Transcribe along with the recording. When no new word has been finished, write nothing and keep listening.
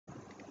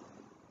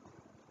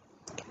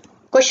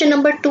Question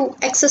number 2,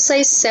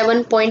 exercise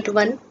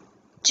 7.1,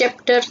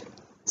 chapter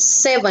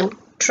 7,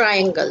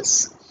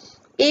 triangles.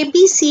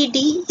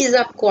 ABCD is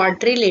a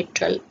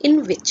quadrilateral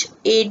in which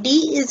AD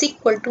is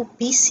equal to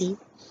BC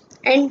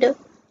and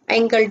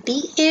angle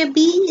DAB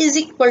is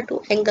equal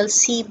to angle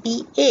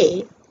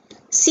CBA.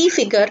 See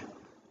figure.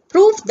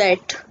 Prove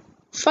that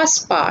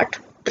first part,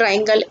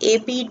 triangle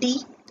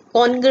ABD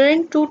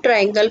congruent to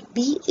triangle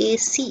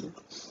BAC.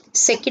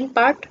 Second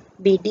part,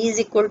 BD is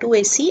equal to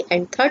AC,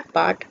 and third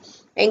part,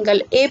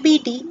 angle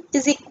ABD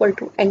is equal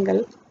to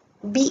angle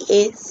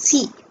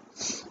BAC.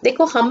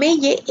 देखो हमें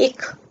ये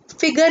एक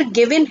figure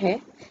given है.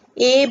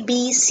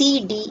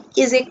 ABCD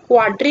is a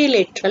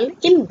quadrilateral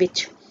in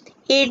which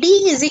AD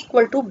is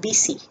equal to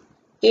BC.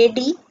 AD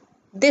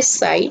this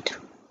side,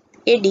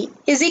 AD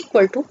is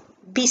equal to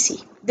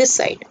BC this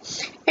side,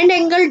 and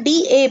angle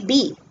DAB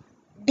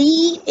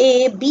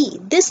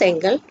this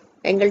angle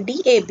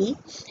DAB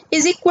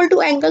is equal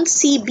to angle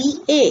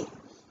CBA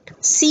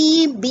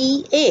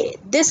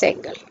this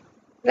angle,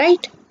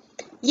 right?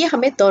 ये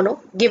हमें दोनों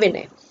given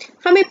है.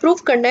 हमें prove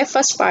करना है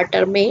first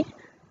पार्टर में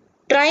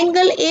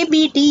triangle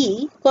ABD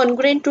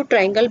congruent to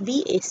triangle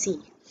BAC.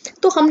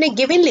 तो हमने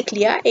गिवन लिख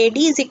लिया AD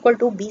is equal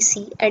to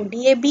BC and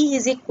DAB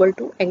is equal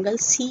to angle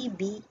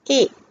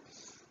CBA.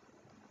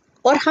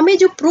 और हमें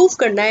जो प्रूव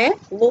करना है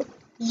वो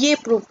ये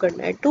प्रूव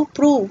करना है. टू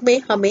प्रूव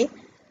में हमें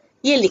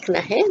ये लिखना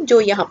है जो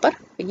यहाँ पर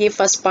ये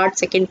first part,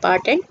 second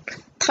part and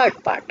third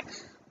part.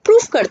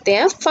 Proof करते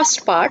हैं. फर्स्ट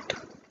पार्ट,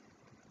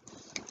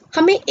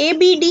 हमें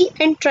ABD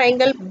and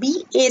triangle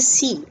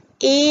BAC,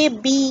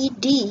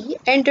 ABD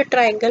and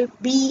triangle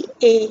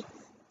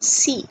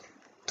BAC.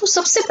 तो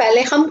सबसे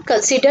पहले हम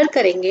कंसीडर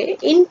करेंगे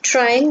in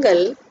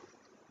triangle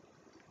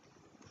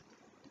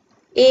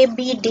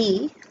ABD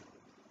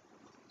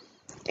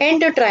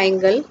and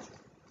triangle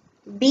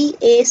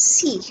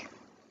BAC,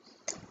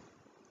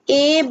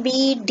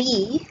 ABD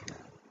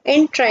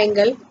and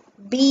triangle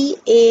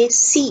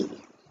BAC,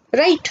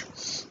 right.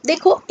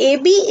 देखो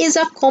AB इज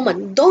अ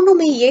कॉमन, दोनों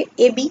में ये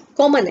AB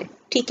कॉमन है,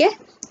 ठीक है.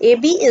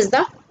 AB इज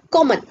द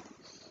कॉमन,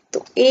 तो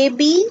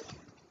AB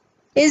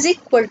is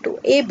equal to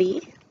AB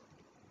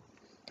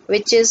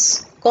which is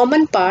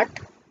common part,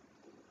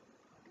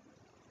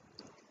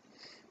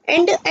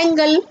 and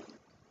angle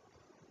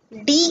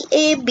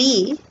DAB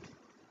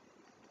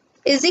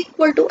is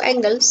equal to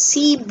angle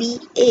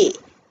CBA,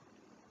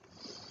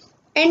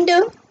 and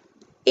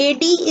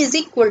AD is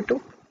equal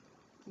to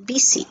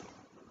BC.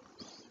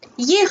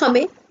 ये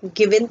हमें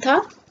given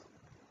था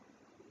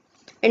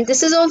and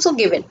this is also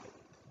given,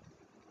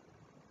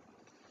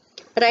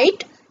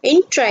 right?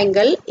 In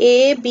triangle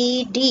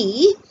ABD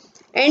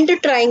and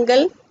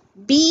triangle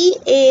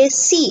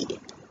BAC,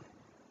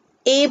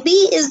 AB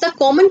is the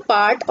common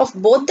part of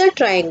both the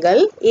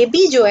triangle.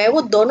 AB जो है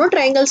वो दोनों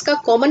triangles का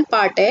common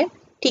part है,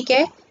 ठीक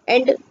है.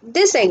 And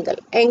this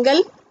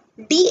angle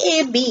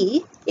DAB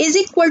is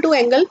equal to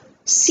angle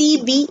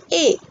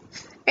CBA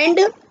and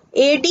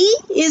AD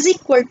is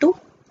equal to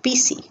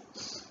BC.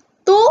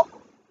 तो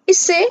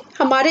इससे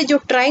हमारे जो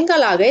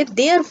ट्राइंगल आ गए,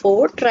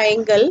 therefore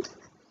triangle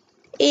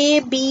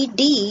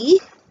ABD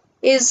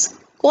is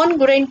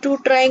congruent to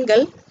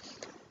triangle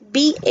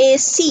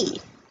BAC.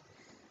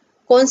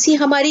 कौन सी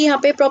हमारी यहाँ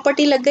पे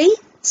प्रॉपर्टी लग गई?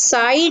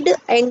 Side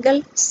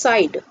angle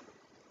side,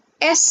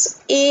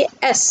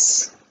 SAS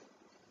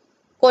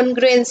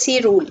congruency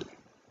rule.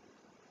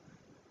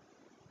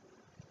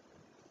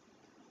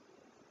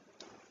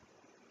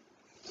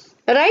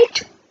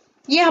 Right,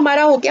 ये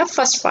हमारा हो गया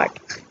फर्स्ट पार्ट.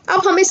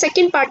 अब हमें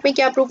सेकेंड पार्ट में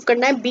क्या प्रूव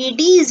करना है?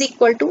 BD is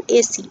equal to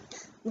AC.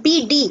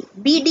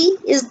 BD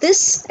is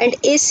this and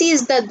AC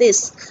is the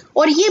this.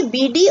 और ये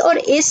BD और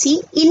AC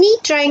इन्हीं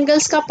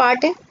ट्राइंगल्स का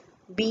पार्ट है.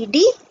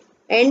 BD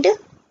एंड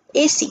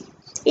AC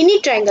इन्हीं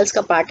ट्राइंगल्स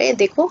का पार्ट है.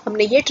 देखो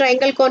हमने ये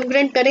ट्राइंगल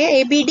कॉन्ग्रुएंट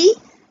करे ABD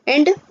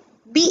एंड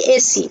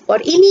BAC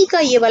और इन्हीं का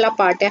ये वाला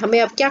पार्ट है. हमें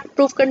अब क्या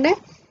प्रूव करना है?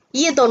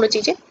 ये दोनों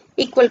चीजें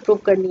इक्वल प्रूव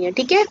करनी है,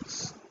 ठीक है.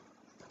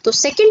 तो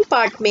सेकेंड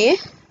पार्ट में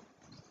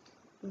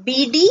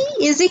BD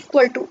is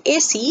equal to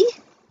AC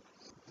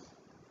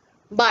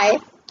by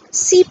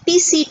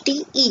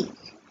CPCTE.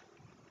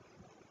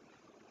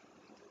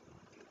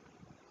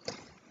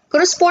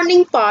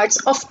 Corresponding parts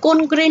of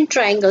congruent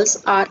triangles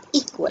are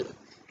equal.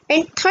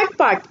 And third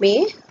part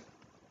में,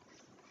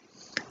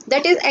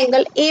 that is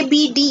angle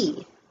ABD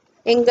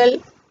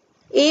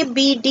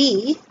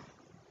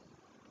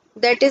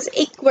that is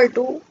equal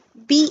to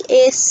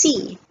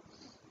BAC,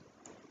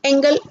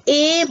 angle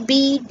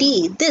ABD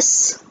this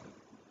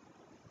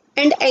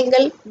and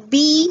angle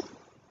BAC.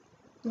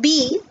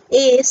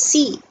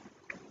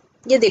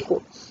 ये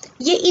देखो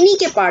ये इन्हीं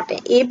के part है,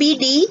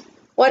 ABD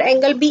और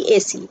angle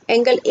BAC.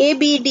 Angle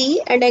ABD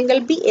and angle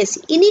BAC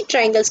इन्हीं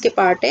triangles के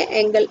पार्ट है.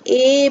 एंगल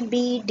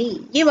ABD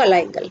ये वाला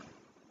एंगल,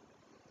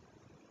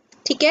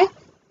 ठीक है.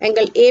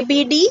 Angle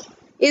ABD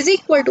is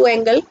equal to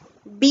angle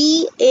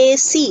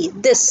BAC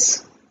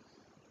this,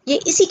 ये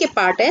इसी के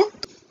पार्ट है.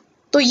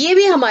 तो ये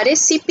भी हमारे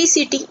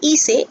CPCTE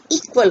से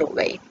इक्वल हो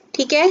गए,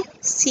 ठीक है.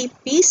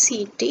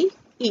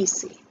 CPCTE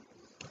से,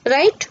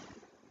 right.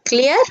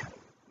 Clear?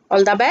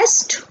 All the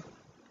best.